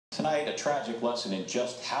Tonight, a tragic lesson in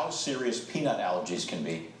just how serious peanut allergies can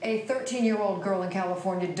be. A 13-year-old girl in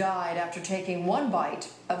California died after taking one bite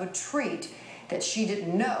of a treat that she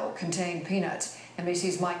didn't know contained peanuts.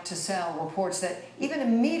 NBC's Mike Tassell reports that even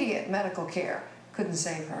immediate medical care couldn't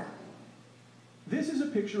save her. This is a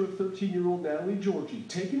picture of 13-year-old Natalie Georgie,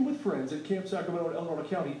 taken with friends at Camp Sacramento in El Dorado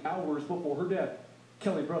County hours before her death.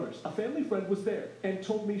 Kelly Brothers, a family friend, was there and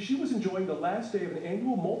told me she was enjoying the last day of an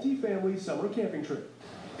annual multi-family summer camping trip.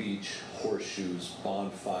 Beach, horseshoes,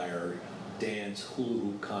 bonfire, dance, hula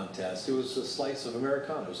hoop contest. It was a slice of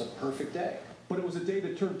Americana. It was a perfect day. But it was a day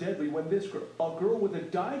that turned deadly when this girl, a girl with a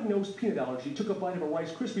diagnosed peanut allergy, took a bite of a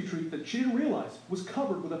Rice Krispie treat that she didn't realize was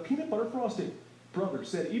covered with a peanut butter frosting. Brothers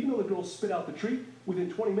said even though the girl spit out the treat,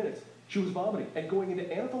 within 20 minutes, she was vomiting and going into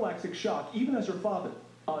anaphylactic shock, even as her father,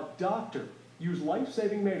 a doctor, used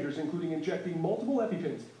life-saving measures, including injecting multiple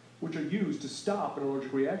EpiPens, which are used to stop an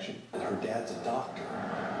allergic reaction. Her dad's a doctor,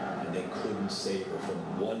 and they couldn't save her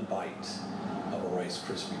from one bite of a Rice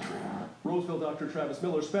Krispie treat. Roseville Dr. Travis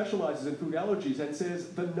Miller specializes in food allergies and says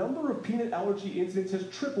the number of peanut allergy incidents has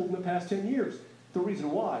tripled in the past 10 years. The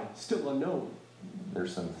reason why, still unknown.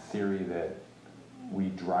 There's some theory that we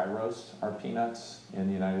dry roast our peanuts in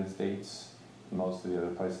the United States. Most of the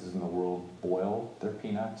other places in the world boil their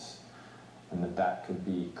peanuts, and that could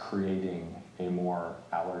be creating a more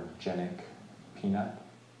allergenic peanut.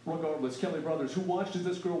 Regardless, Kelly Brothers, who watched as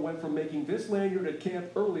this girl went from making this lanyard at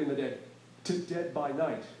camp early in the day to dead by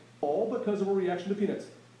night, all because of a reaction to peanuts,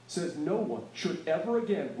 says no one should ever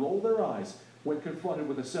again roll their eyes when confronted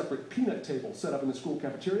with a separate peanut table set up in the school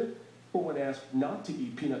cafeteria or when asked not to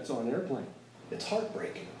eat peanuts on an airplane. It's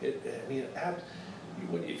heartbreaking.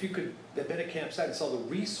 If you could have been at campsite and saw the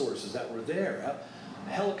resources that were there,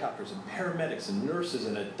 helicopters and paramedics and nurses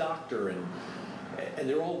and a doctor, and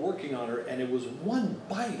they're all working on her, and it was one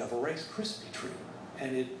bite of a Rice Krispie treat,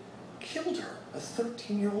 and it killed her, a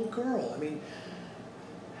 13-year-old girl. I mean,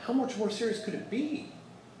 how much more serious could it be?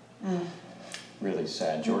 Really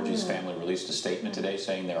sad. Georgie's family released a statement today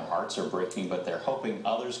saying their hearts are breaking, but they're hoping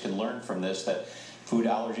others can learn from this that food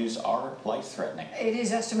allergies are life-threatening. It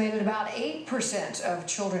is estimated about 8% of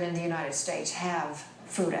children in the United States have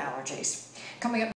food allergies. Coming up